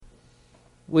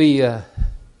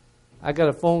I got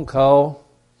a phone call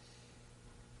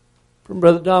from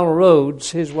Brother Donald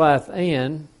Rhodes. His wife,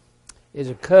 Ann, is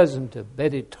a cousin to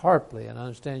Betty Tarpley, and I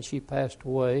understand she passed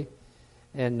away,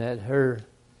 and that her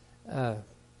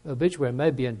obituary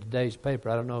may be in today's paper.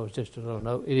 I don't know. It's just a little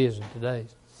note. It is in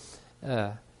today's.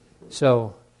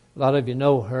 So a lot of you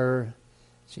know her.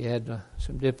 She had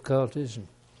some difficulties and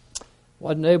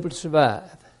wasn't able to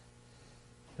survive.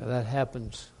 So that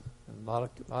happens in a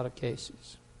lot of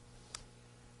cases.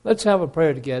 Let's have a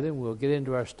prayer together and we'll get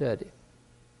into our study.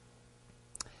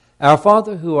 Our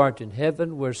Father who art in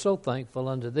heaven, we're so thankful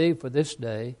unto Thee for this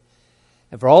day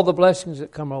and for all the blessings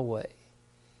that come our way.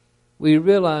 We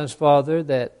realize, Father,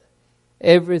 that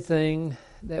everything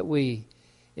that we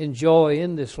enjoy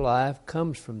in this life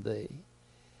comes from Thee.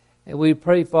 And we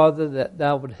pray, Father, that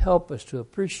Thou would help us to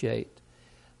appreciate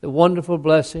the wonderful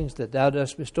blessings that Thou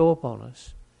dost bestow upon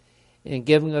us in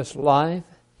giving us life,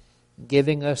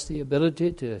 giving us the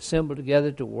ability to assemble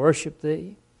together to worship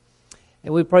Thee.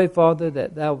 And we pray, Father,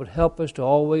 that Thou would help us to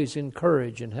always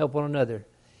encourage and help one another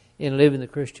in living the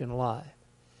Christian life.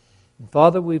 And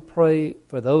Father, we pray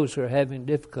for those who are having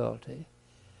difficulty.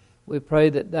 We pray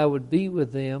that Thou would be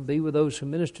with them, be with those who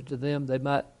minister to them,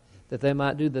 that they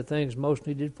might do the things most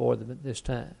needed for them at this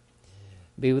time.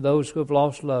 Be with those who have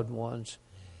lost loved ones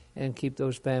and keep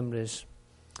those families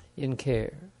in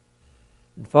care.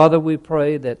 And Father, we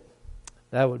pray that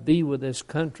Thou would be with this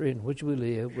country in which we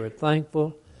live. We're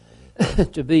thankful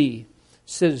to be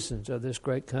citizens of this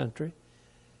great country.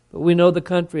 But we know the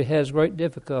country has great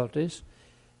difficulties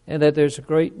and that there's a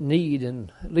great need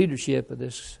in leadership of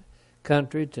this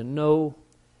country to know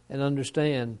and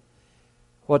understand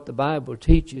what the Bible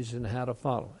teaches and how to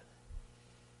follow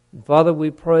it. And Father, we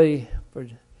pray for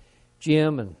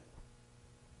Jim and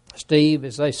Steve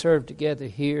as they serve together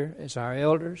here as our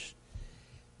elders.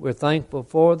 We're thankful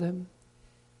for them.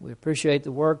 We appreciate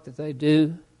the work that they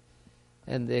do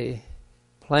and the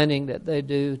planning that they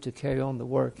do to carry on the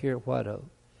work here at White Oak.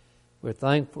 We're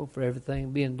thankful for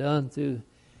everything being done through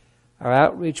our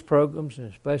outreach programs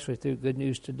and especially through Good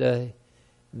News Today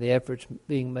and the efforts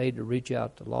being made to reach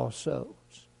out to lost souls.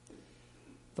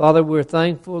 Father, we're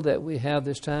thankful that we have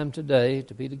this time today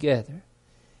to be together.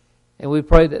 And we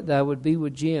pray that Thou would be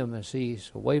with Jim as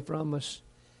he's away from us.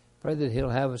 Pray that he'll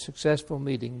have a successful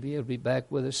meeting, be able to be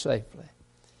back with us safely.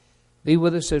 Be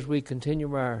with us as we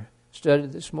continue our study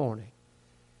this morning.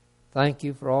 Thank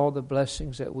You for all the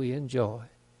blessings that we enjoy.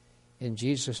 In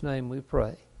Jesus' name we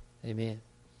pray. Amen.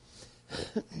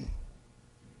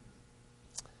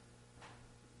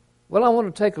 Well, I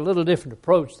want to take a little different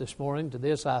approach this morning to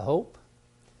this, I hope.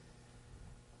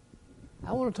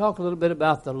 I want to talk a little bit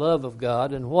about the love of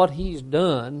God and what He's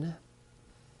done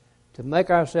to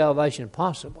make our salvation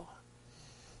possible.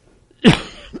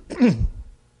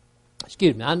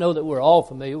 Excuse me. I know that we're all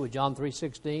familiar with John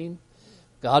 3:16.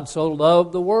 God so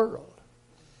loved the world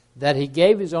that He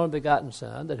gave His only begotten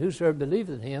Son, that whosoever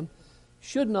believeth in Him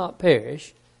should not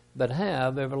perish, but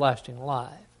have everlasting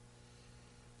life.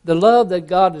 The love that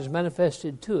God has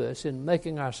manifested to us in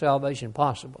making our salvation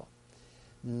possible.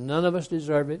 None of us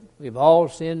deserve it. We've all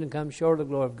sinned and come short of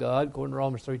the glory of God, according to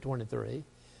Romans 3:23.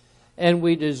 And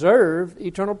we deserve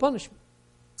eternal punishment.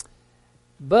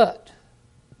 But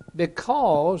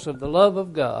because of the love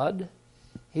of God,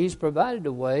 He's provided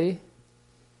a way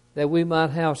that we might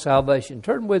have salvation.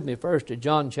 Turn with me first to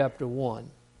John chapter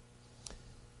 1.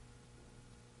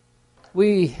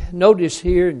 We notice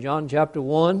here in John chapter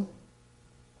 1,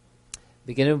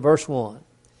 beginning in verse 1,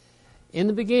 in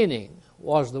the beginning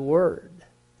was the Word,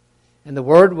 and the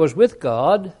Word was with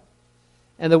God,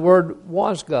 and the Word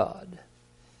was God.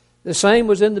 The same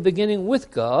was in the beginning with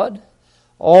God.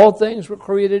 All things were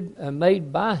created and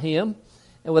made by Him,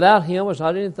 and without Him was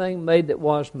not anything made that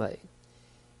was made.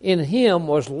 In Him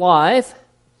was life,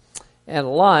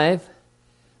 and life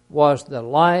was the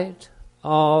light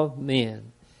of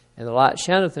men. And the light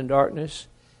shineth in darkness,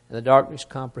 and the darkness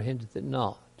comprehendeth it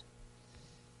not.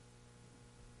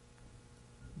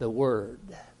 The Word.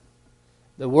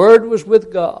 The Word was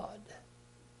with God.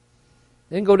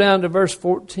 Then go down to verse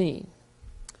 14.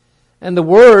 And the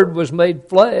Word was made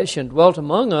flesh and dwelt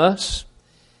among us,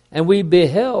 and we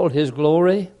beheld His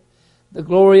glory. The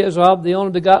glory is of the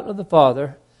only begotten of the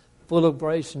Father, full of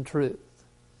grace and truth.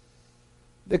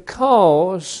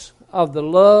 Because of the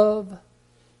love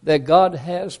that God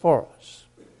has for us,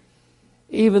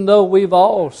 even though we've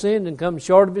all sinned and come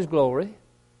short of His glory,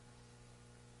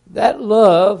 that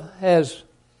love has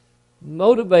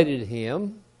motivated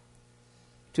Him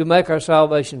to make our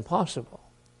salvation possible.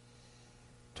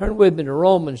 Turn with me to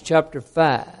Romans chapter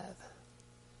 5.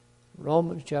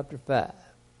 Romans chapter 5.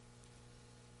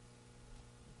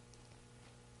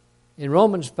 In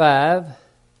Romans 5,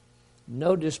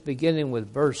 notice beginning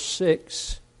with verse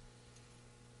 6,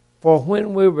 for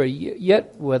when we were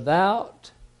yet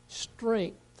without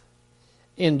strength,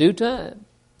 in due time,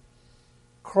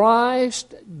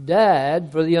 Christ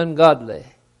died for the ungodly.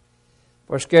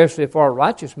 For scarcely for a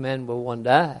righteous man will one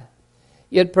die.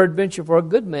 Yet peradventure for a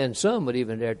good man some would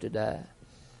even dare to die.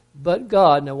 But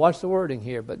God, now watch the wording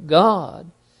here, but God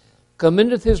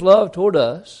commendeth his love toward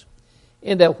us,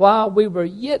 in that while we were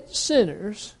yet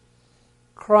sinners,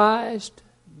 Christ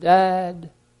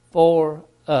died for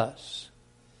us.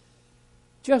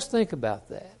 Just think about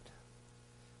that.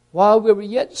 While we were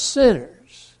yet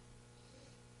sinners,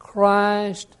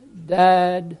 Christ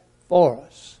died for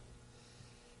us.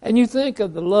 And you think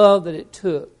of the love that it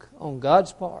took on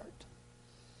God's part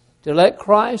to let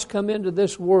Christ come into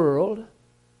this world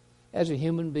as a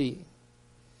human being.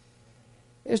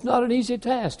 It's not an easy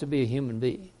task to be a human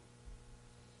being.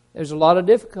 There's a lot of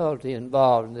difficulty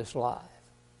involved in this life.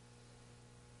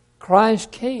 Christ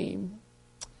came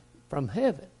from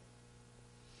heaven,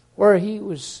 where he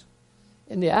was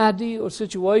in the ideal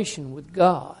situation with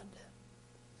God.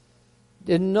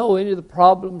 Didn't know any of the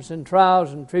problems and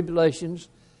trials and tribulations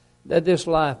that this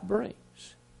life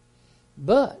brings.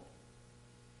 But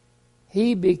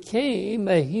he became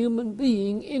a human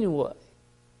being anyway,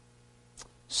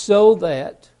 so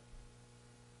that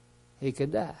he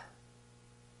could die.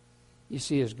 You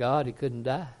see, as God, he couldn't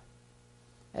die.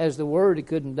 As the Word, he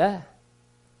couldn't die.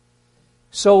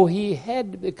 So he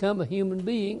had to become a human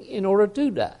being in order to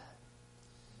die,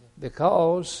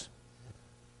 because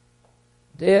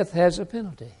death has a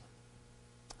penalty.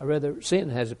 Or rather, sin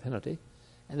has a penalty,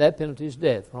 and that penalty is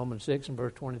death. Romans 6 and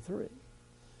verse 23.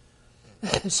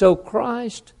 So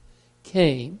Christ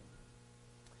came.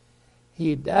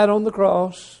 He died on the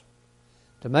cross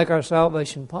to make our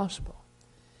salvation possible.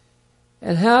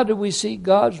 And how do we see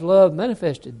God's love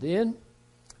manifested then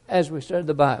as we study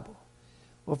the Bible?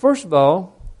 Well, first of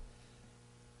all,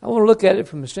 I want to look at it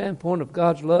from the standpoint of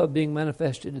God's love being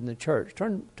manifested in the church.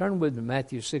 Turn with me to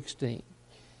Matthew 16.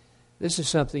 This is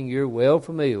something you're well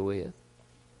familiar with.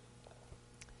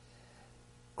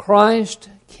 Christ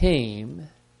came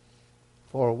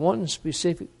for one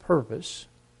specific purpose,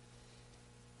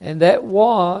 and that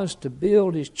was to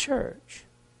build his church.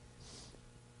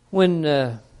 When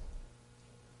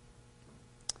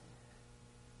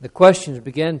the questions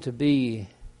began to be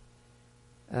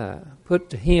put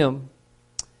to him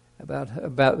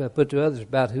put to others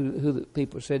about who the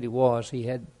people said he was, he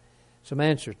had some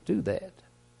answers to that.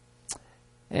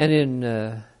 And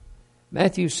in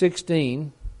Matthew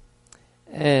 16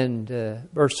 and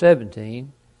verse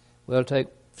 17, we'll take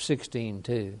 16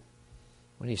 too,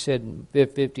 when he said in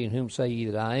 15, whom say ye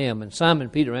that I am? And Simon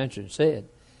Peter answered and said,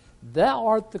 Thou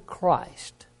art the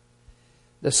Christ,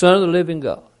 the Son of the living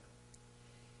God.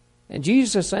 And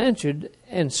Jesus answered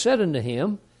and said unto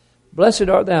him, Blessed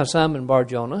art thou, Simon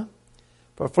Bar-Jonah,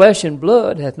 for flesh and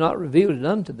blood hath not revealed it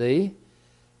unto thee,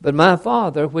 but my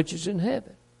Father which is in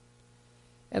heaven.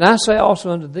 And I say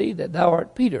also unto thee that thou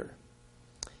art Peter.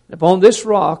 And upon this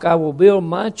rock I will build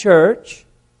my church,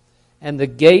 and the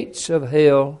gates of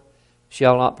hell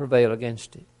shall not prevail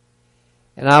against it.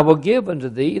 And I will give unto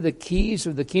thee the keys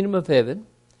of the kingdom of heaven,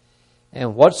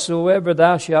 and whatsoever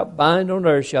thou shalt bind on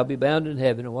earth shall be bound in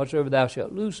heaven, and whatsoever thou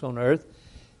shalt loose on earth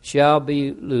shall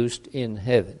be loosed in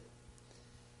heaven.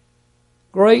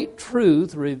 Great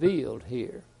truth revealed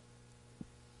here.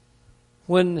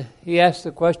 When he asked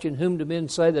the question, whom do men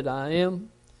say that I am?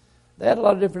 They had a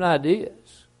lot of different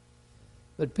ideas.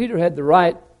 But Peter had the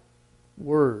right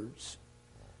words.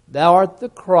 Thou art the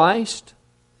Christ,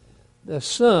 the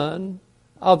Son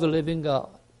of the living God.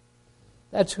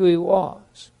 That's who he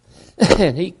was.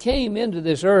 And he came into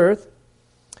this earth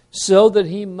so that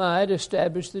he might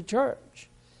establish the church.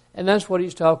 And that's what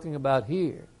he's talking about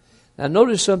here. Now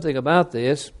notice something about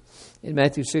this. In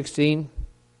Matthew 16,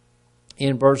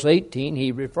 in verse 18,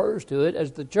 he refers to it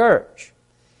as the church.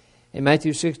 In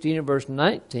Matthew 16 and verse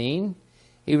 19,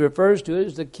 he refers to it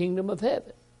as the kingdom of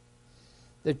heaven.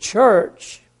 The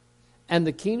church and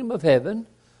the kingdom of heaven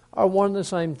are one and the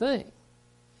same thing.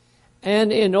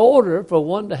 And in order for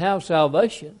one to have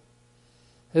salvation,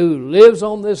 who lives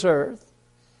on this earth,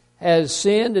 has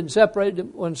sinned and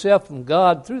separated oneself from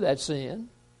God through that sin,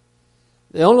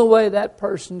 the only way that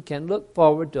person can look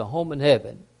forward to a home in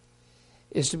heaven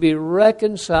is to be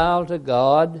reconciled to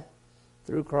God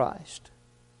through Christ.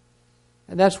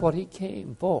 And that's what he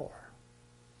came for,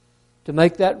 to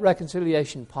make that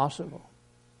reconciliation possible,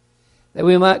 that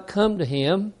we might come to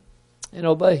him and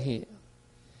obey him.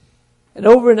 And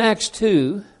over in Acts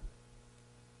 2,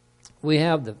 we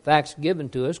have the facts given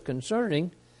to us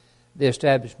concerning the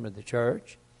establishment of the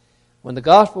church. When the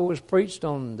gospel was preached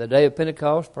on the day of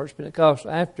Pentecost, first Pentecost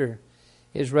after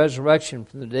his resurrection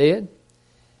from the dead,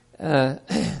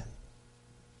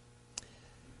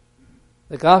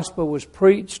 the gospel was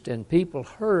preached and people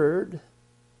heard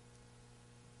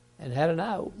and had an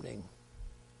eye-opening.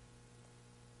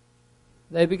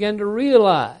 They began to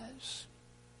realize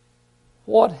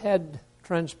what had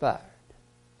transpired.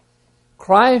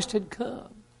 Christ had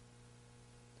come.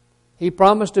 He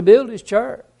promised to build his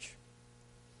church.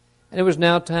 And it was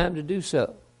now time to do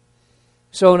so.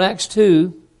 So in Acts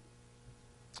 2,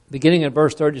 beginning in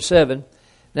verse 37,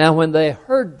 now when they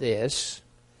heard this,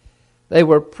 they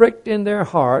were pricked in their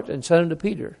heart and said unto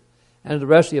Peter and to the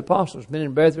rest of the apostles, Men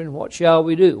and brethren, what shall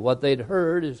we do? What they'd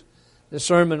heard is the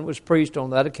sermon was preached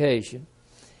on that occasion.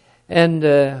 And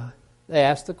they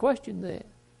asked the question then,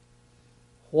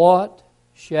 what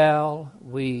shall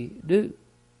we do?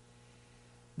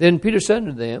 Then Peter said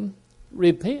unto them,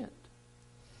 Repent,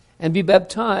 and be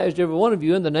baptized, every one of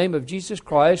you, in the name of Jesus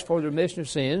Christ for the remission of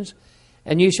sins,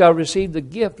 and ye shall receive the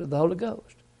gift of the Holy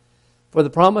Ghost. For the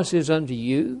promise is unto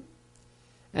you,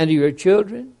 and to your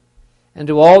children, and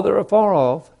to all that are far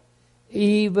off,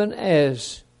 even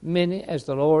as many as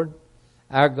the Lord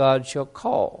our God shall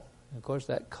call. And of course,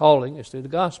 that calling is through the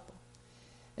gospel.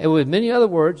 And with many other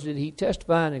words did he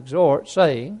testify and exhort,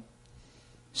 saying,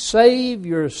 Save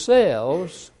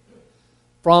yourselves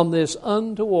from this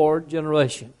untoward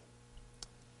generation.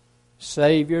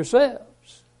 Save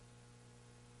yourselves.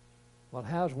 Well,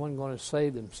 how's one going to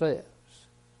save themselves?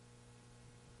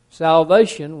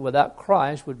 Salvation without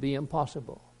Christ would be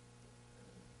impossible.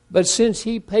 But since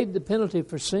he paid the penalty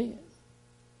for sin,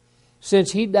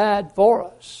 since he died for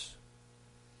us,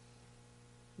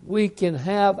 we can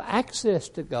have access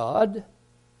to God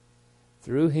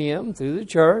through him, through the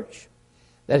church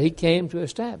that he came to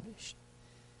establish.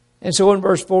 And so in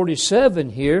verse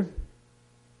 47 here,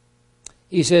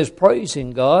 he says,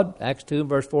 praising God, Acts 2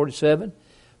 verse 47,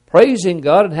 praising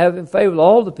God and having favor with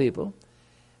all the people.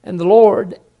 And the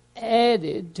Lord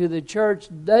added to the church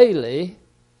daily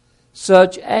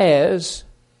such as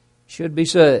should be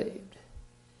saved.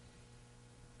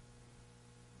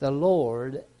 The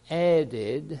Lord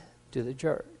added to the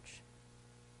church.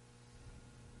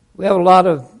 We have a lot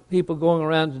of people going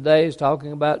around today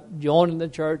talking about joining the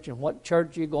church and what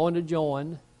church you're going to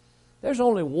join. There's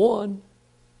only one.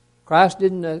 Christ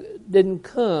didn't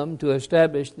come to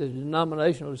establish the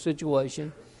denominational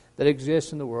situation that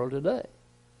exists in the world today.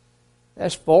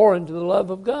 That's foreign to the love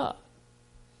of God.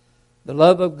 The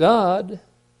love of God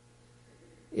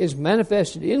is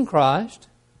manifested in Christ,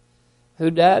 who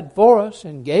died for us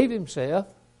and gave himself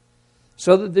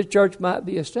so that the church might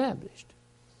be established.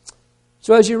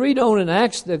 So as you read on in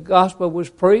Acts, the gospel was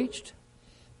preached.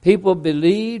 People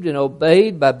believed and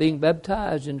obeyed by being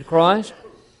baptized into Christ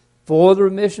for the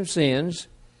remission of sins,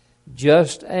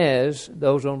 just as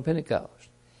those on Pentecost.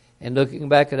 And looking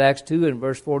back at Acts 2 and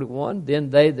verse 41,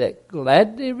 then they that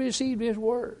gladly received his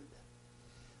word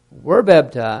were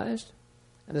baptized,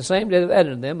 and the same day they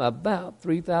added to them about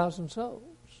 3,000 souls.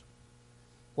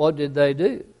 What did they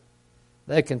do?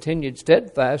 They continued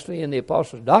steadfastly in the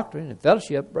apostles' doctrine and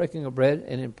fellowship, breaking of bread,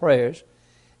 and in prayers.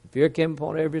 Fear came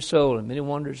upon every soul, and many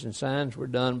wonders and signs were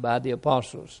done by the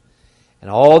apostles. And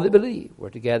all that believed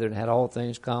were together and had all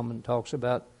things common. Talks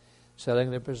about selling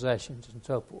their possessions and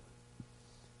so forth.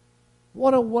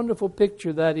 What a wonderful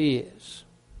picture that is.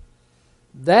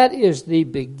 That is the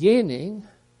beginning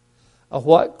of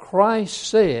what Christ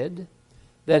said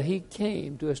that he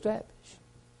came to establish,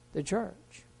 the church.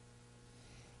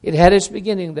 It had its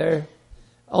beginning there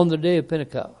on the day of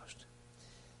Pentecost.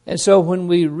 And so when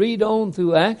we read on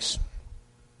through Acts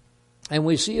and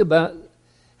we see about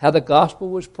how the gospel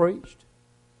was preached,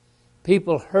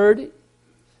 people heard it,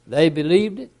 they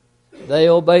believed it, they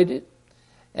obeyed it,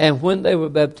 and when they were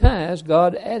baptized,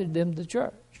 God added them to the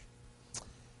church.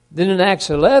 Then in Acts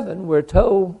 11, we're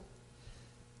told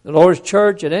the Lord's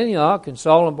church at Antioch and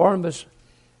Saul and Barnabas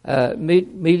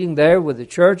meeting there with the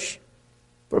church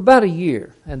for about a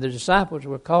year. And the disciples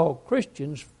were called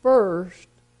Christians first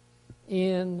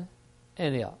in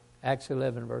Antioch. Acts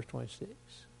 11, verse 26.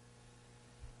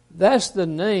 That's the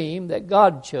name that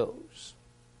God chose.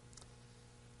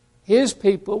 His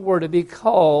people were to be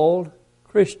called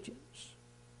Christians.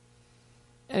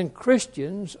 And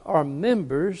Christians are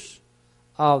members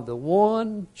of the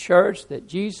one church that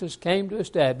Jesus came to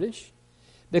establish,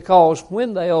 because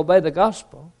when they obey the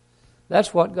gospel,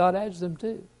 that's what God adds them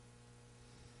to.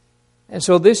 And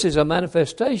so this is a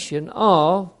manifestation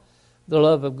of the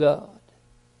love of God.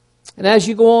 And as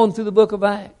you go on through the book of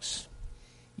Acts,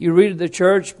 you read of the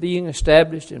church being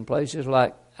established in places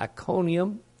like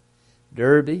Iconium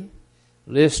Derbe,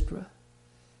 Lystra,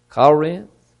 Corinth,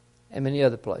 and many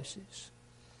other places.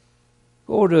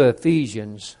 Go to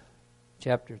Ephesians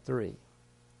chapter 3.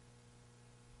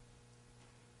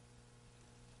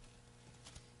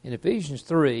 In Ephesians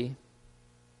 3,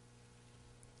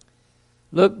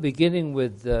 look beginning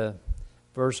with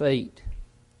verse 8.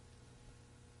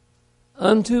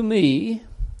 Unto me,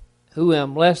 who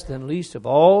am less than least of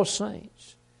all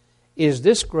saints, is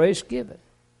this grace given,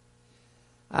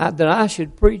 that I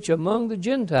should preach among the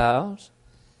Gentiles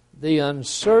the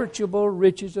unsearchable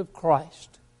riches of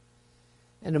Christ,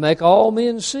 and to make all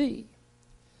men see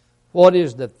what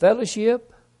is the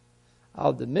fellowship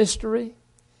of the mystery,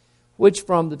 which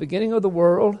from the beginning of the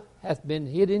world hath been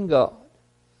hid in God,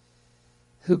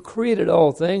 who created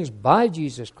all things by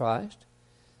Jesus Christ,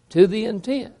 to the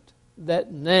intent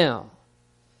that now,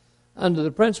 under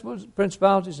the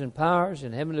principalities and powers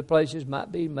in heavenly places,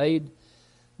 might be made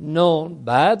known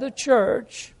by the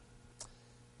church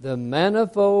the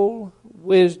manifold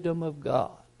wisdom of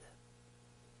God.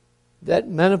 That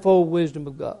manifold wisdom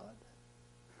of God.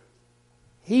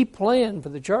 He planned for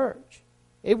the church.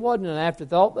 It wasn't an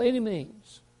afterthought by any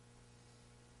means.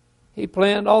 He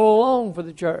planned all along for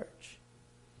the church.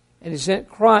 And He sent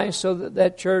Christ so that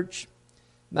that church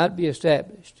might be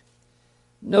established.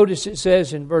 Notice it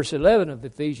says in verse 11 of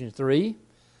Ephesians 3,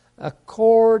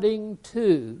 according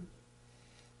to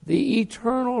the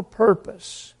eternal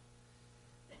purpose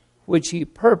which He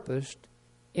purposed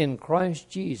in Christ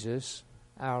Jesus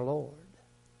our Lord.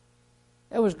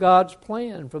 That was God's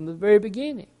plan from the very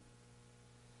beginning.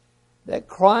 That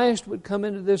Christ would come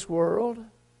into this world,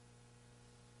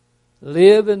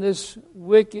 live in this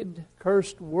wicked,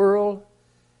 cursed world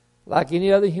like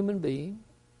any other human being,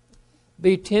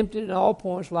 be tempted in all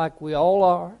points like we all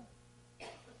are,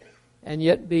 and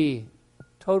yet be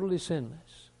totally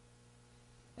sinless,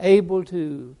 able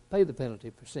to pay the penalty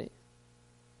for sin,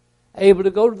 able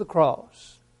to go to the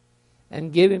cross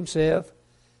and give Himself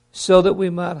so that we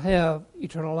might have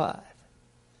eternal life.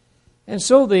 And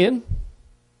so then,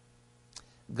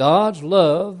 God's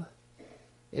love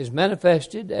is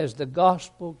manifested as the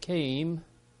gospel came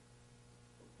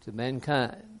to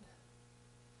mankind.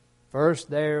 First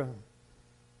there,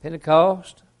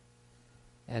 Pentecost,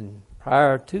 and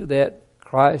prior to that,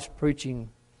 Christ preaching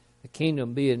the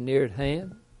kingdom being near at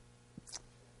hand.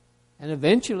 And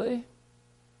eventually,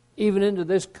 even into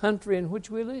this country in which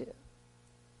we live,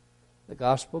 the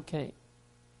gospel came.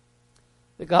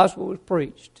 The gospel was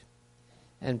preached,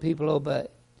 and people obeyed.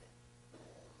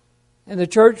 And the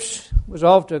church was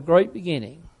off to a great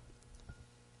beginning.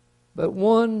 But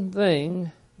one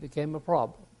thing became a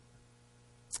problem.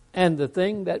 And the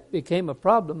thing that became a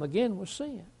problem again was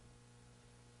sin.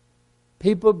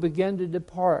 People began to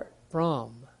depart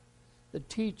from the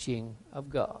teaching of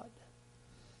God,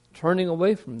 turning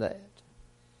away from that.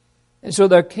 And so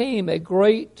there came a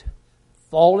great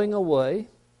falling away,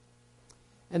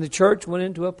 and the church went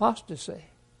into apostasy.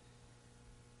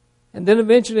 And then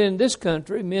eventually in this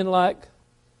country, men like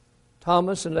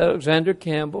Thomas and Alexander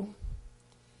Campbell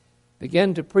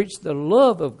began to preach the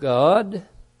love of God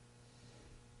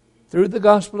through the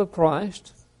gospel of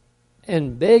Christ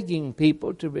and begging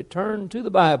people to return to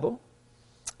the Bible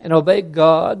and obey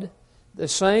God the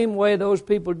same way those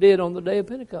people did on the day of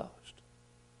Pentecost.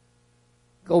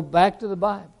 Go back to the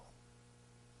Bible.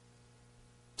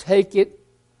 Take it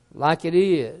like it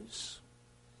is.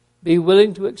 Be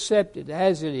willing to accept it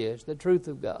as it is, the truth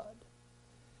of God.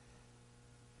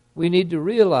 We need to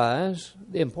realize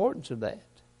the importance of that.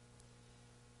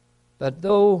 But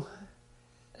though,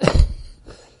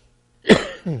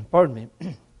 pardon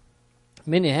me,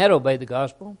 many had obeyed the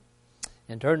gospel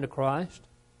and turned to Christ,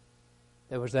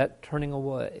 there was that turning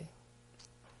away.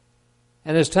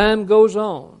 And as time goes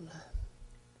on,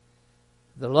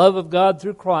 the love of God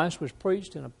through Christ was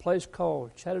preached in a place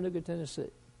called Chattanooga, Tennessee.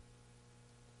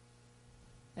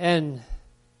 And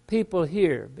people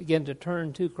here began to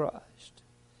turn to Christ.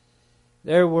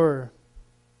 There were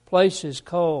places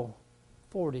called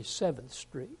 47th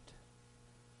Street,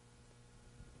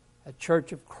 a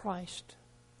church of Christ,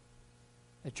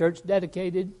 a church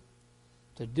dedicated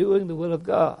to doing the will of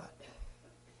God.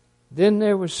 Then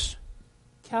there was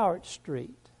Cowart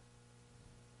Street.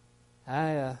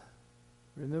 I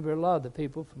remember a lot of the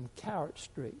people from Cowart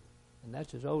Street, and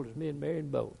that's as old as me and Marion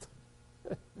both.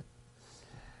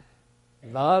 A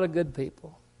lot of good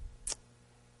people.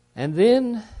 And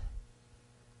then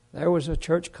there was a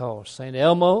church called St.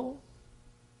 Elmo,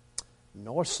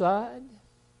 Northside,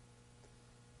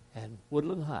 and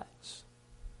Woodland Heights.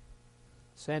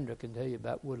 Sandra can tell you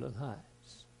about Woodland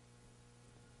Heights.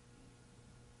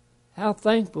 How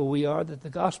thankful we are that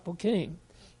the gospel came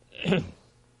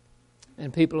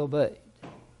and people obeyed.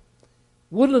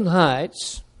 Woodland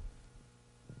Heights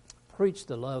preached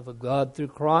the love of God through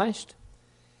Christ,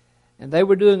 and they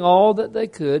were doing all that they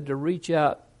could to reach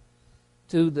out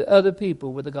to the other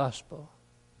people with the gospel.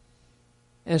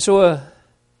 And so a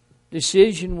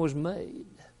decision was made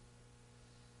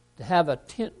to have a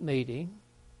tent meeting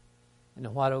in the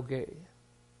White Oak area.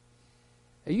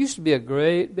 There used to be a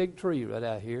great big tree right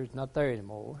out here. It's not there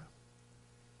anymore.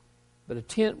 But a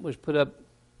tent was put up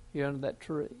here under that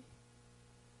tree.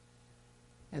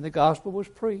 And the gospel was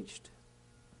preached.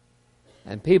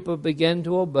 And people began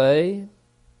to obey.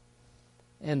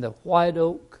 And the White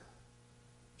Oak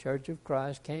Church of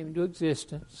Christ came into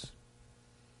existence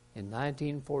in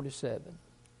 1947.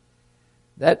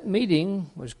 That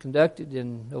meeting was conducted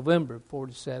in November of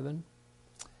 47.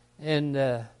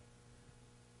 And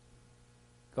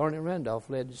Garnet Randolph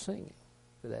led the singing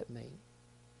for that meeting.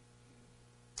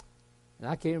 And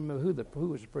I can't remember who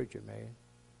was the preacher, Marion,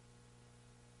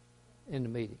 in the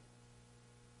meeting.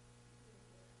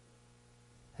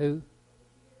 Who?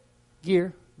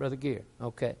 Gear? Brother Gear.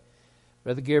 Okay.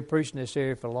 Brother Gear preached in this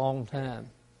area for a long time.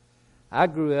 I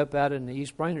grew up out in the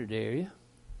East Brainerd area,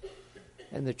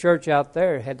 and the church out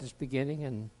there had its beginning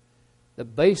in the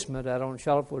basement out on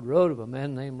Charlottewood Road of a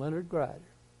man named Leonard Grider.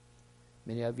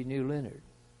 Many of you knew Leonard.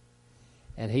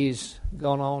 And he's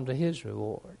gone on to his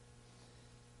reward.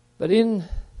 But in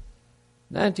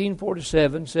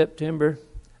 1947, September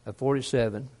of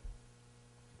 47,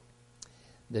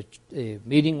 the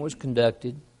meeting was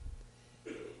conducted,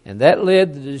 and that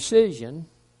led to the decision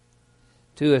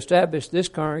to establish this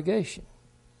congregation.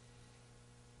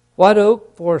 White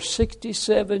Oak, for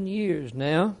 67 years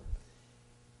now,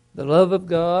 the love of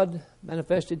God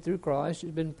manifested through Christ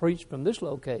has been preached from this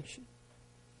location.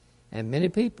 And many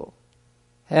people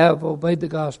have obeyed the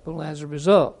gospel as a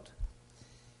result.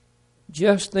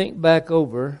 Just think back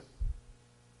over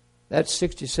that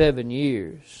 67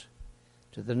 years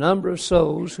to the number of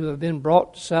souls who have been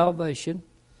brought to salvation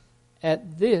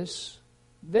at this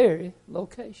very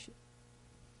location.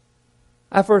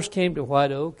 I first came to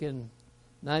White Oak in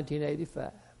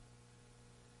 1985.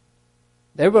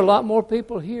 There were a lot more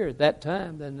people here at that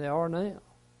time than there are now.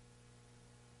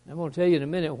 I'm going to tell you in a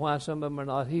minute why some of them are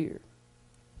not here.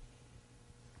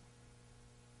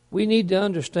 We need to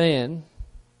understand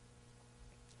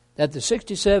that the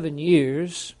 67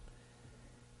 years,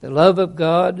 the love of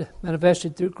God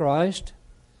manifested through Christ,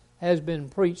 has been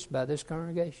preached by this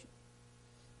congregation,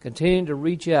 continuing to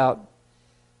reach out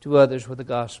to others with the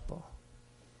gospel.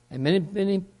 And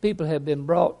many people have been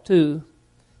brought to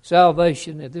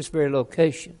salvation at this very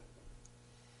location.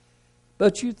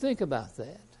 But you think about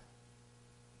that.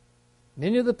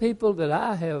 Many of the people that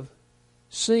I have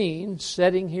seen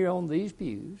sitting here on these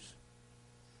pews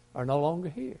are no longer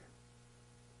here.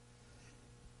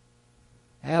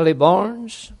 Allie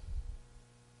Barnes,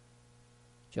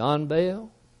 John Bell,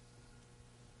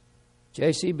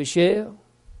 J.C. Bichelle,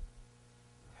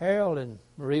 Harold and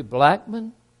Marie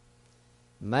Blackman,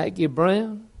 Maggie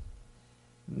Brown,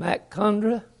 Mac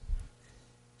Condra,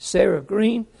 Sarah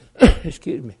Green,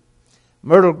 excuse me,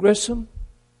 Myrtle Grissom,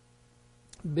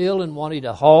 Bill and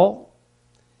Juanita Hall,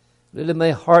 Lily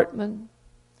Mae Hartman,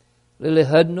 Lily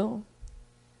Hudnall,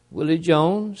 Willie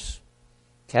Jones,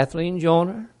 Kathleen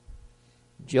Joyner,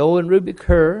 Joe and Ruby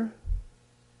Kerr,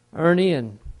 Ernie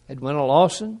and Edwina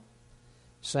Lawson,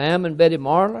 Sam and Betty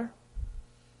Marler,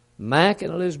 Mac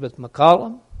and Elizabeth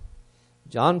McCollum,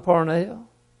 John Parnell,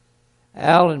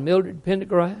 Al and Mildred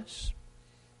Pendergrass,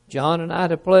 John and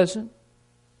Ida Pleasant,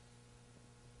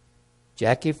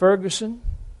 Jackie Ferguson,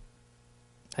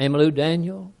 Emmylou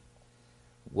Daniel,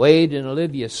 Wade and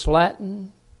Olivia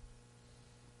Slatton,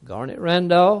 Garnet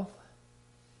Randolph,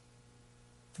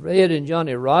 Fred and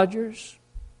Johnny Rogers,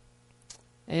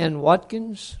 Ann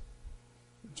Watkins,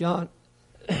 John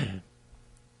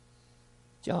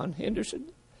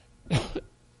Henderson,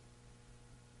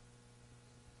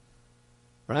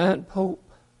 Brian Pope,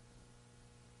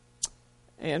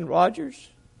 Ann Rogers,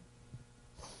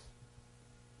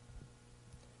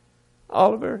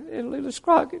 Oliver and Lila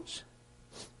Scroggins.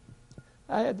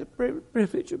 I had the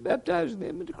privilege of baptizing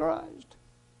them into Christ.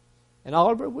 And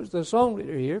Oliver was the song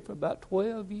leader here for about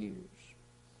 12 years.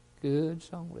 Good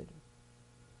song leader.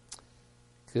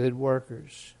 Good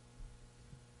workers.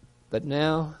 But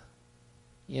now,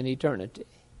 in eternity.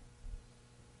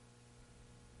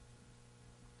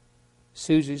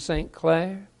 Susie St.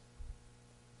 Clair,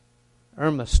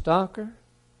 Irma Stocker,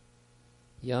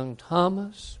 Young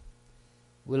Thomas,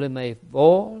 Willie Mae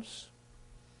Voss,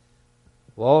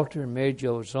 Walter and Mary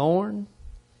Jo Zorn,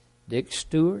 Dick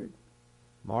Stewart,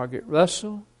 Margaret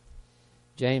Russell,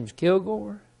 James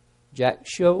Kilgore, Jack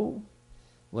Show,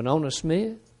 Winona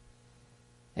Smith,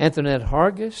 Antoinette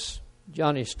Hargis,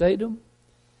 Johnny Statham,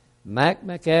 Mac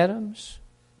McAdams,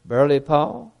 Burley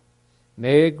Paul,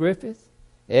 Mary Griffith,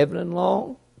 Evelyn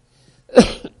Long,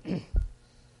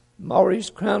 Maurice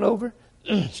Crownover,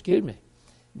 excuse me,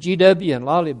 G.W. and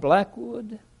Lolly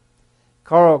Blackwood,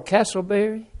 Carl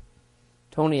Castleberry,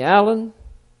 Tony Allen,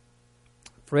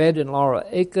 Fred and Laura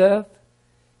Acuff,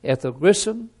 Ethel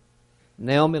Grissom,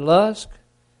 Naomi Lusk,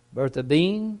 Bertha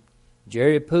Bean,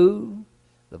 Jerry Pooh,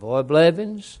 Lavoy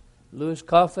Blevins, Louis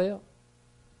Caulfield.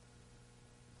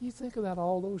 You think about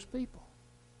all those people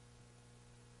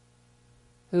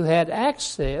who had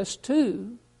access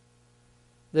to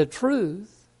the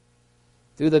truth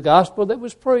through the gospel that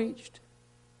was preached.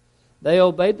 They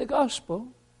obeyed the gospel,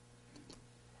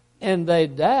 and they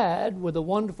died with a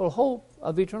wonderful hope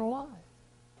of eternal life.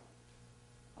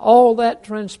 All that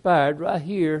transpired right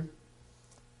here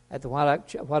at the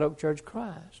White Oak Church of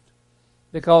Christ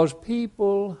because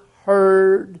people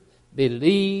heard,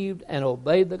 believed, and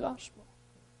obeyed the gospel.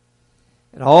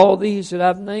 And all these that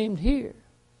I've named here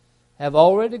have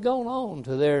already gone on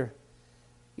to their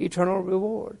eternal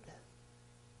reward.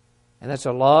 And that's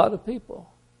a lot of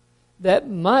people that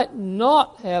might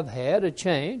not have had a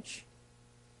chance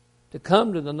to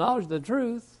come to the knowledge of the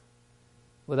truth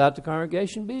without the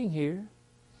congregation being here,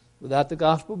 without the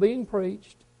gospel being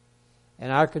preached,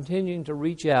 and our continuing to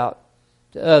reach out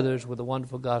to others with the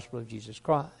wonderful gospel of Jesus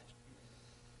Christ.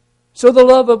 So the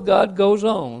love of God goes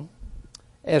on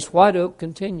as White Oak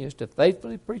continues to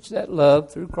faithfully preach that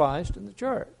love through Christ and the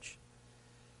church.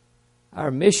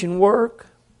 Our mission work,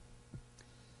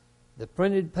 the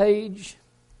printed page,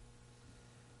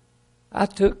 I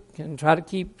took and try to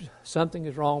keep something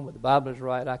is wrong with the Bible is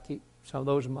right. I keep some of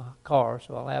those in my car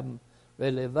so I'll have them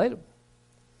readily available.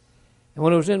 And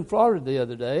when I was in Florida the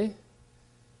other day,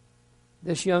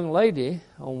 this young lady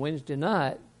on Wednesday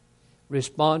night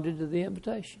responded to the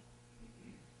invitation.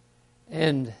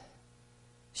 And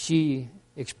she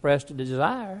expressed a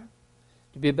desire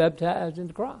to be baptized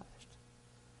into Christ.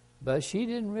 But she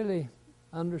didn't really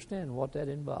understand what that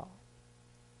involved.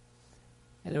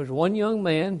 And there was one young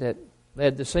man that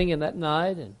led the singing that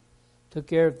night and took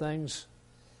care of things.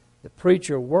 The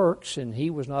preacher works, and he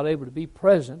was not able to be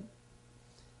present.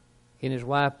 He and his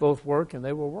wife both work, and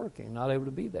they were working, not able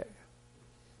to be there.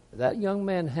 But that young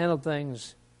man handled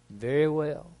things very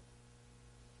well.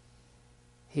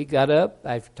 He got up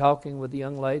after talking with the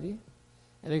young lady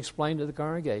and explained to the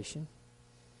congregation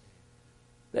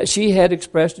that she had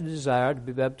expressed a desire to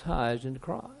be baptized into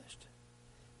Christ.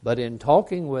 But in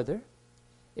talking with her,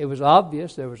 it was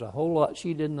obvious there was a whole lot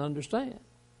she didn't understand.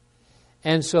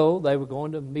 And so they were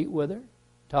going to meet with her,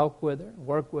 talk with her,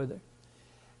 work with her.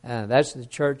 And that's the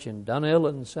church in Dunhill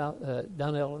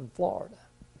in Florida.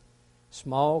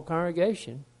 Small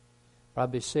congregation,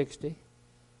 probably 60,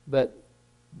 but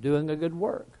doing a good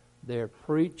work. They're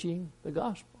preaching the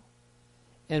gospel.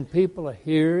 And people are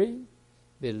hearing,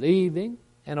 believing,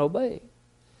 and obeying.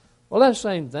 Well, that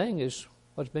same thing is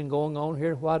what's been going on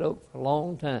here at White Oak for a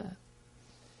long time.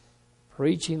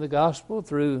 Preaching the gospel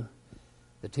through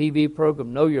the TV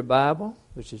program Know Your Bible,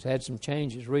 which has had some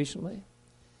changes recently.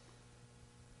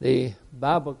 The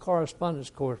Bible Correspondence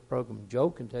Course program, Joe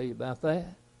can tell you about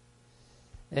that.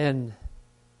 And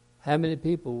how many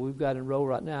people we've got enrolled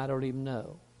right now, I don't even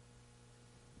know.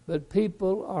 But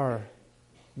people are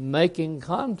making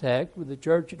contact with the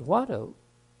church at White Oak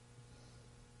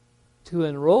to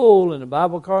enroll in the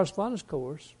Bible Correspondence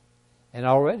Course. And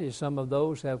already some of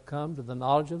those have come to the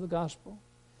knowledge of the gospel,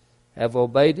 have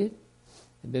obeyed it,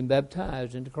 and been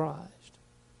baptized into Christ.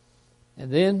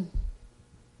 And then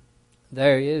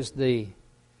there is the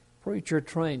preacher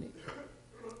training.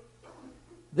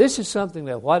 This is something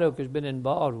that White Oak has been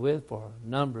involved with for a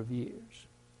number of years.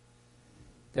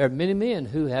 There are many men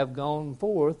who have gone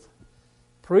forth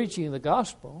preaching the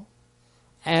gospel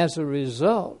as a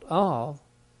result of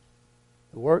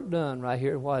the work done right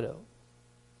here at White Oak.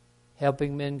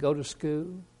 Helping men go to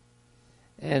school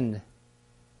and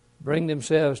bring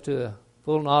themselves to a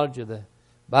full knowledge of the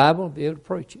Bible and be able to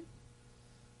preach it.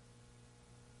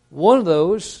 One of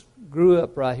those grew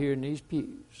up right here in these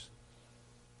pews.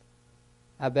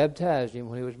 I baptized him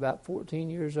when he was about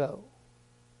 14 years old.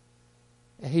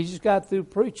 And he just got through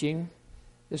preaching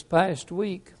this past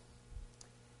week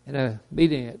in a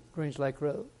meeting at Greens Lake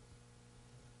Road.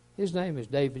 His name is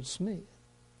David Smith.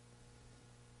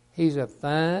 He's a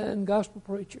fine gospel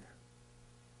preacher.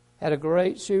 Had a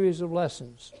great series of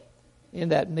lessons in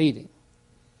that meeting.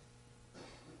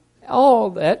 All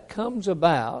that comes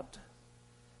about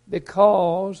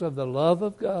because of the love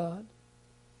of God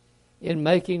in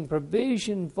making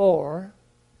provision for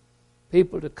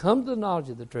people to come to the knowledge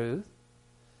of the truth,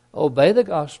 obey the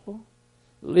gospel,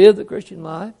 live the Christian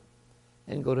life,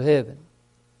 and go to heaven.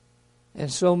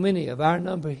 And so many of our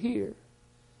number here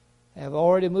have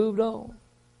already moved on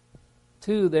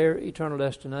to their eternal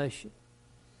destination.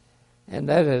 And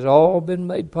that has all been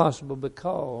made possible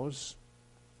because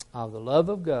of the love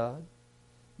of God,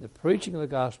 the preaching of the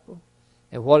gospel,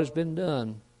 and what has been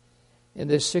done in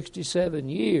this 67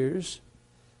 years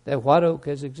that White Oak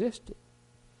has existed.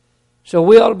 So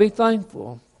we ought to be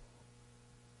thankful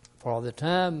for all the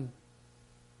time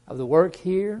of the work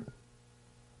here,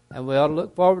 and we ought to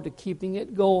look forward to keeping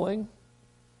it going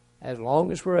as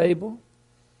long as we're able,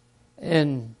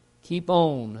 and keep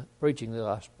on preaching the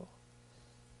gospel.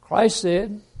 Christ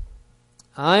said,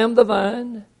 I am the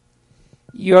vine,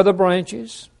 ye are the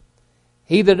branches.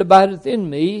 He that abideth in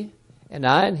me, and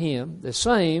I in him, the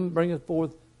same bringeth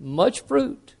forth much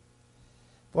fruit.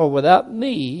 For without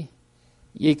me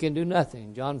ye can do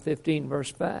nothing. John 15,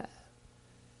 verse 5.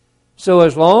 So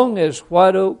as long as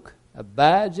White Oak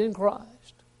abides in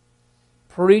Christ,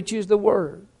 preaches the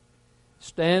Word,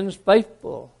 stands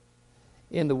faithful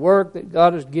in the work that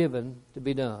God has given to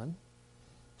be done,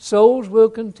 souls will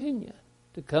continue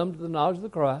to come to the knowledge of the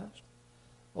Christ,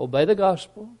 obey the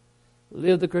gospel,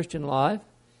 live the Christian life,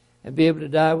 and be able to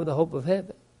die with the hope of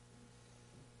heaven.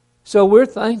 So we're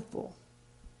thankful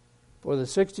for the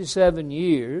 67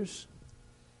 years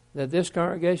that this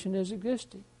congregation has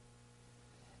existed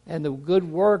and the good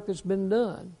work that's been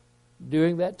done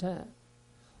during that time.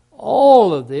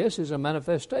 All of this is a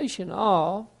manifestation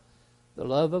of the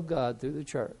love of God through the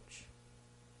church,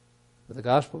 with the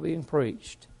gospel being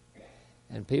preached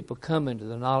and people coming to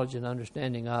the knowledge and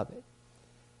understanding of it.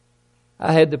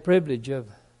 I had the privilege of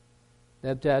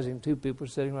baptizing 2 people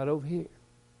sitting right over here.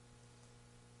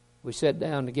 We sat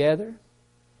down together.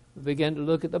 We began to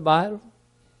look at the Bible.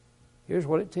 Here's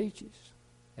what it teaches.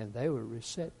 And they were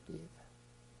receptive.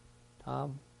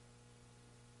 Tom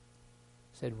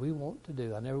said, we want to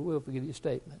do. I never will forget his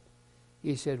statement.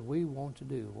 He said, we want to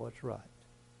do what's right.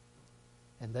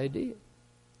 And they did.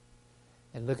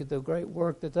 And look at the great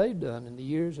work that they've done in the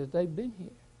years that they've been here.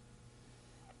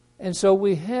 And so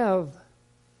we have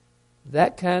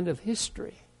that kind of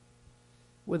history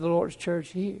with the Lord's church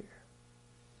here.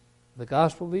 The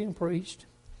gospel being preached,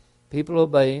 people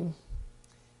obeying,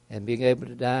 and being able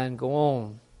to die and go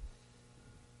on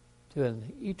to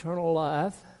an eternal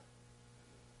life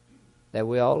that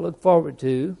we all look forward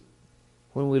to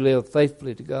when we live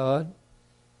faithfully to God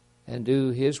and do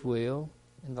His will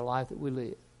in the life that we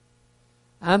live.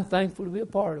 I'm thankful to be a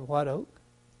part of White Oak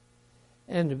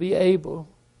and to be able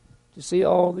to see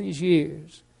all these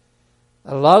years.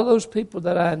 A lot of those people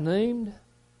that I named,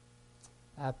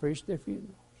 I preached their funerals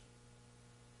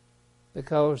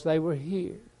because they were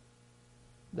here.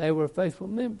 They were faithful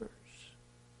members.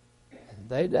 And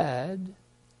they died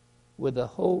with the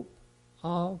hope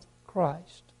of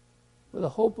Christ, with the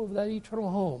hope of that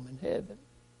eternal home in heaven.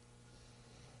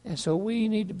 And so we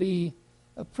need to be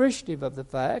appreciative of the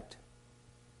fact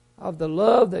of the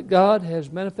love that God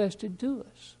has manifested to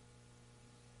us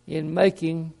in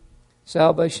making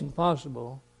salvation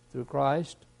possible through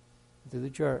Christ and through the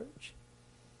church.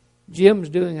 Jim's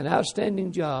doing an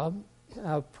outstanding job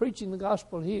of preaching the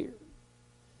gospel here,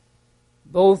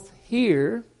 both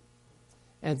here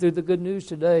and through the Good News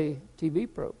Today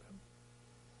TV program,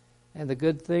 and the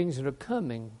good things that are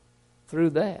coming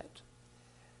through that.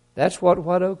 That's what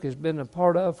White Oak has been a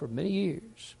part of for many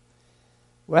years.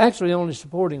 We're actually only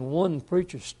supporting one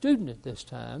preacher student at this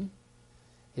time.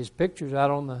 His picture's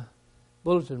out on the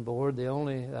bulletin board.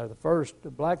 The first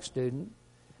black student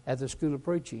at the School of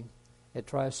Preaching at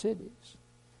Tri-Cities.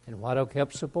 And White Oak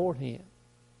helped support him.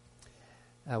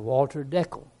 Walter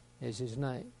Deckel is his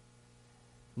name.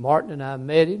 Martin and I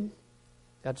met him,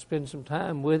 got to spend some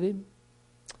time with him.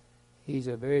 He's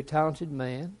a very talented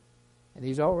man, and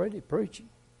he's already preaching.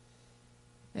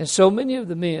 And so many of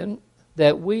the men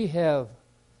that we have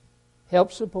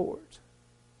helped support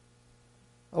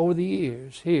over the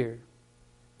years here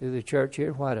through the church here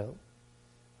at White Oak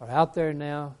are out there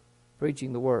now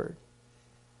preaching the Word.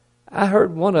 I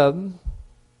heard one of them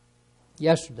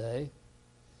yesterday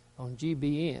on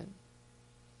GBN.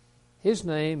 His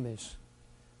name is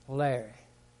Larry.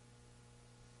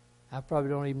 I probably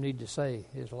don't even need to say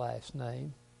his last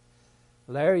name.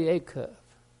 Larry Acuff.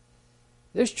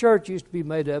 This church used to be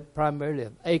made up primarily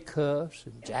of Acuffs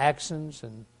and Jacksons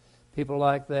and people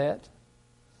like that.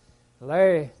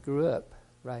 Larry grew up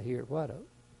right here at White Oak.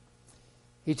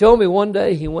 He told me one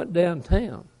day he went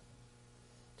downtown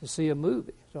to see a movie.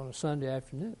 It was on a Sunday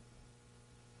afternoon.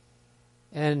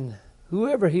 And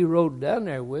whoever he rode down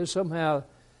there with somehow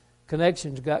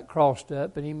connections got crossed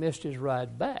up and he missed his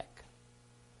ride back.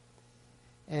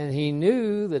 And he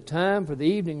knew the time for the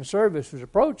evening service was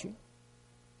approaching.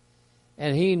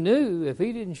 And he knew if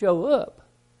he didn't show up,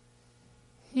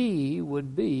 he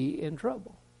would be in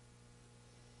trouble.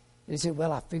 And he said,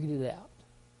 well, I figured it out.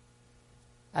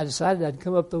 I decided I'd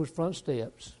come up those front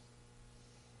steps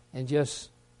and just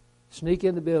sneak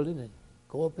in the building and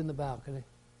go up in the balcony.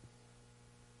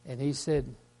 And he said,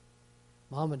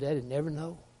 Mom and Daddy never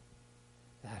know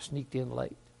that I sneaked in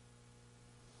late.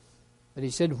 But he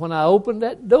said, when I opened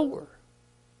that door,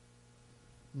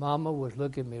 Mama was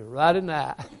looking me right in the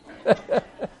eye.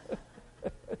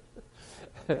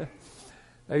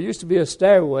 There used to be a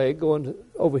stairway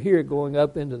over here going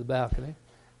up into the balcony. And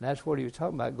that's what he was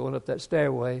talking about, going up that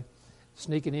stairway,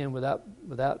 sneaking in without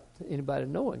anybody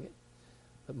knowing it.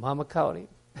 But Mama caught him.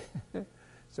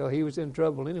 So he was in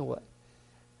trouble anyway.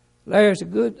 Larry's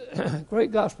a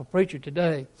great gospel preacher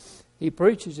today. He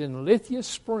preaches in Lithia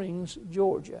Springs,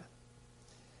 Georgia.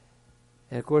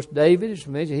 And, of course, David is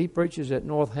mentioned. He preaches at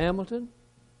North Hamilton.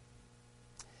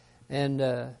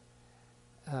 And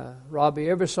Robbie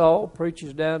Eversole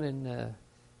preaches down in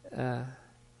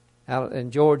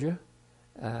Georgia.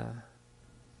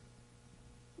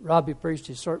 Robbie preached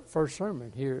his first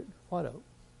sermon here at White Oak.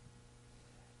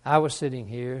 I was sitting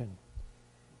here, and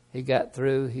he got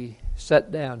through. He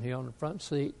sat down here on the front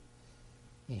seat.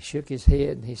 He shook his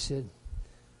head, and he said,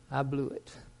 I blew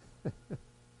it.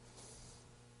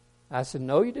 I said,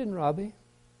 no, you didn't, Robbie.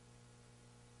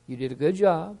 You did a good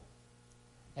job,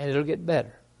 and it'll get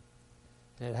better.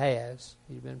 And it has.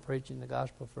 He's been preaching the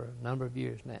gospel for a number of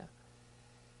years now.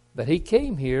 But he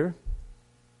came here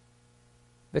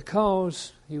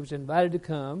because he was invited to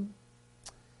come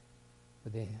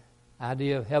with the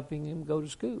idea of helping him go to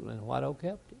school, and White Oak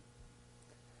helped him.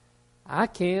 I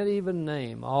can't even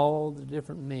name all the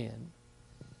different men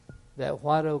that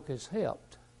White Oak has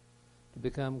helped to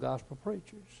become gospel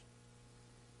preachers.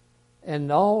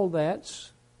 And all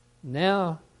that's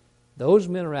now, those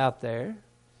men are out there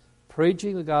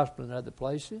preaching the gospel in other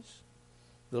places.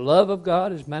 The love of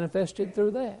God is manifested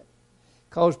through that.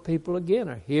 Because people, again,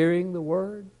 are hearing the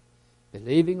word,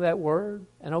 believing that word,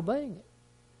 and obeying it.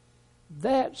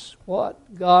 That's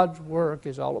what God's work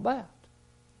is all about.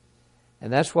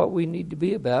 And that's what we need to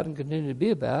be about and continue to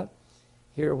be about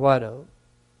here at White Oak.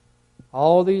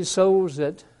 All these souls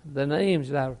that, the names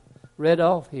that I read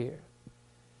off here.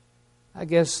 I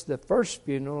guess the first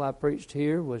funeral I preached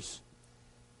here was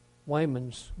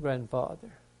Wayman's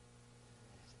grandfather.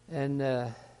 And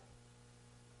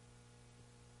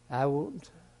I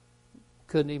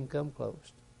couldn't even come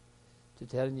close to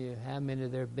telling you how many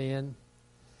there have been.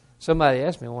 Somebody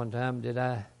asked me one time, did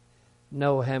I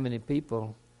know how many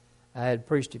people I had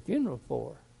preached a funeral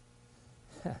for?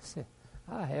 I said,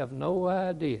 I have no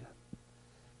idea.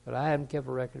 But I haven't kept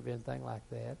a record of anything like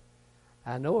that.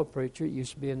 I know a preacher,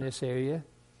 used to be in this area.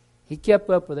 He kept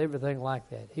up with everything like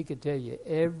that. He could tell you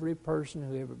every person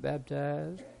who ever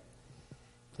baptized,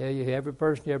 tell you every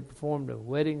person who ever performed a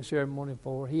wedding ceremony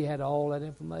for. He had all that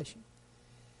information.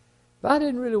 But I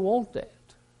didn't really want that.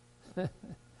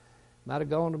 Might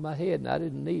have gone to my head and I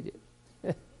didn't need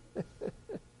it.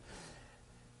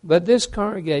 But this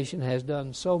congregation has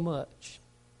done so much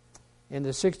in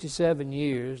the 67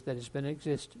 years that it's been in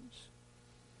existence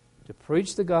to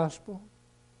preach the gospel,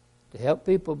 to help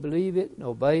people believe it and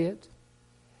obey it.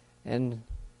 And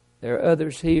there are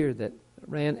others here that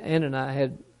ran. Ann and I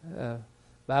had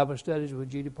Bible studies with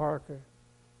Judy Parker,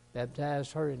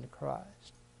 baptized her into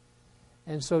Christ.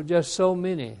 And so just so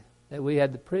many that we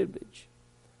had the privilege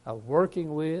of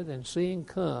working with and seeing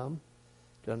come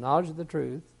to a knowledge of the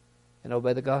truth and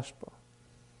obey the gospel.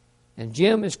 And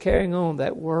Jim is carrying on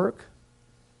that work,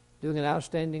 doing an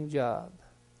outstanding job.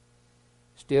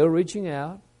 Still reaching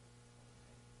out,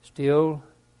 still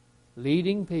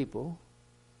leading people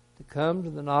to come to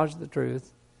the knowledge of the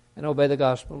truth and obey the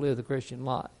gospel, live the Christian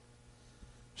life.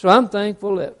 So I'm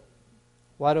thankful that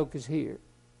White Oak is here.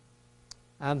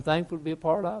 I'm thankful to be a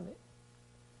part of it.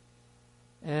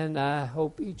 And I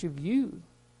hope each of you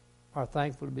are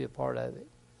thankful to be a part of it,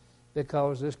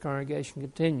 because this congregation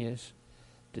continues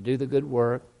to do the good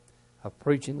work of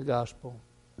preaching the gospel,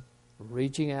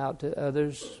 reaching out to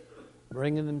others,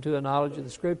 bringing them to a knowledge of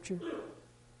the Scripture,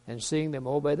 and seeing them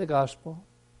obey the gospel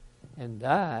and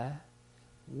die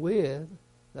with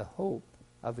the hope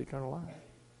of eternal life.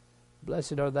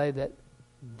 Blessed are they that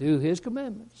do His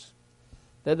commandments,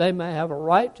 that they may have a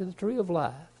right to the tree of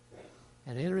life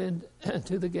and enter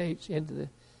into the gates, into the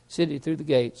city through the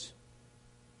gates,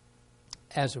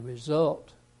 as a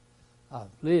result of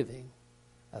living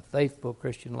a faithful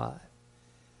Christian life.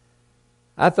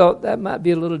 I thought that might be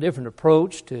a little different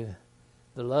approach to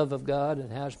the love of God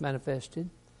and how it's manifested,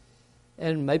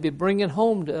 and maybe bring it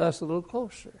home to us a little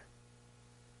closer,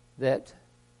 that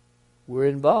we're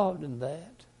involved in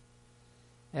that.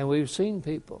 And we've seen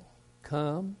people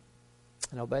come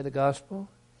and obey the gospel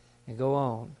and go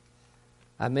on.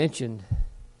 I mentioned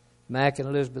Mac and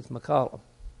Elizabeth McCollum.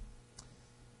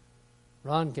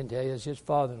 Ron can tell you it's his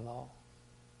father-in-law.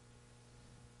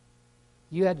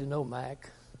 You had to know Mac.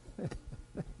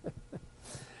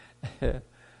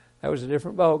 That was a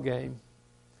different ball game.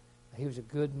 He was a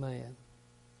good man.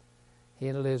 He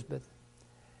and Elizabeth.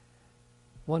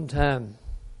 One time,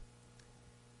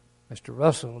 Mr.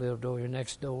 Russell lived over here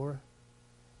next door,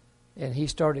 and he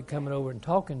started coming over and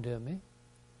talking to me,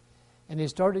 and he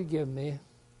started giving me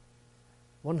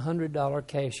 $100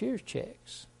 cashier's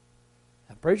checks.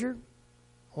 Now, preacher,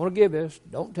 I want to give this.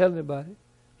 Don't tell anybody.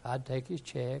 I'd take his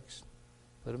checks,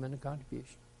 put them in the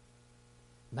contribution.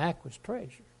 Mac was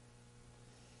treasurer.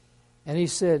 And he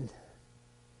said,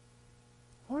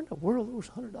 where in the world those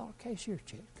 $100 cashier's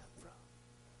checks come from?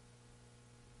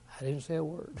 I didn't say a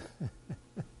word.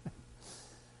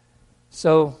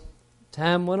 So,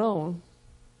 time went on.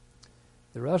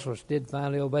 The Russells did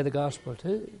finally obey the gospel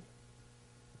too.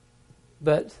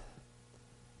 But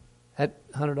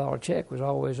that $100 check was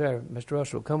always there. Mr.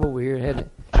 Russell would come over here and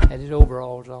had his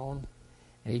overalls on,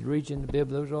 and he'd reach in the bib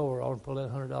of those overalls and pull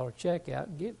that $100 check out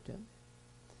and give it to me.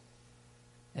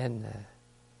 And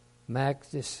Mac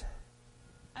just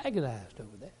agonized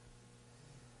over that.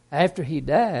 After he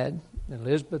died,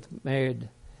 Elizabeth married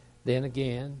then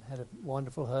again, had a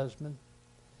wonderful husband.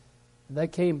 And they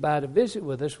came by to visit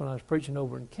with us when I was preaching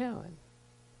over in Cowan.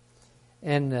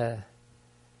 And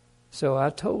so I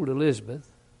told Elizabeth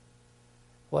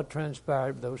what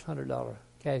transpired with those $100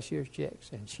 cashier's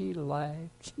checks. And she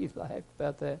laughed. She laughed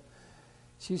about that.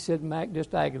 She said Mac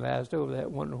just agonized over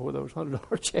that, wondering where those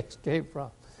 $100 checks came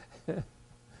from.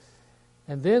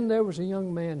 And then there was a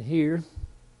young man here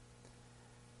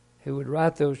who would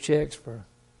write those checks for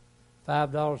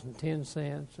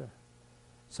 $5.10 or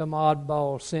some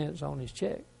oddball cents on his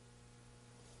check.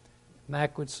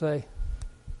 Mac would say,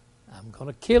 I'm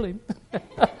going to kill him.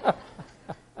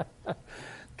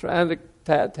 Trying to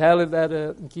tally that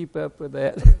up and keep up with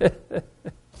that.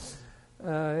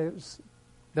 It's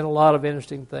been a lot of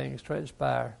interesting things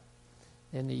transpire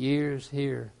in the years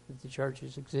here that the church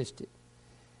has existed.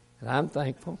 And I'm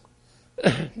thankful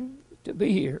to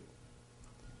be here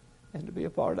and to be a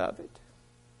part of it.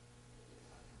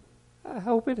 I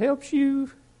hope it helps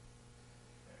you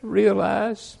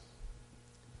realize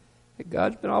that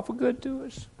God's been awful good to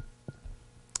us,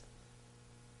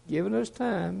 giving us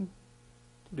time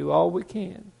to do all we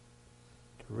can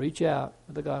to reach out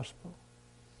with the gospel.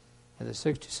 In the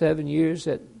 67 years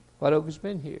that White Oak has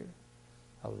been here,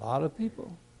 a lot of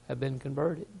people have been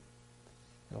converted.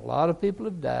 And a lot of people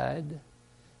have died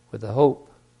with the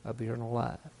hope of eternal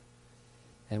life.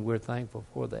 And we're thankful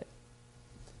for that.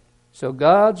 So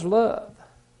God's love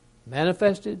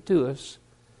manifested to us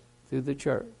through the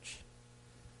church.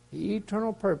 The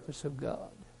eternal purpose of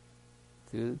God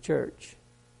through the church.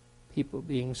 People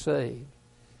being saved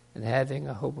and having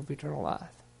a hope of eternal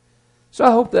life. So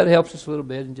I hope that helps us a little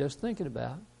bit in just thinking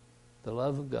about the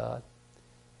love of God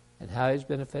and how He's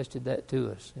manifested that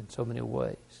to us in so many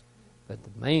ways. But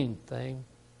the main thing,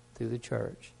 through the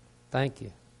church. Thank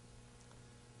you.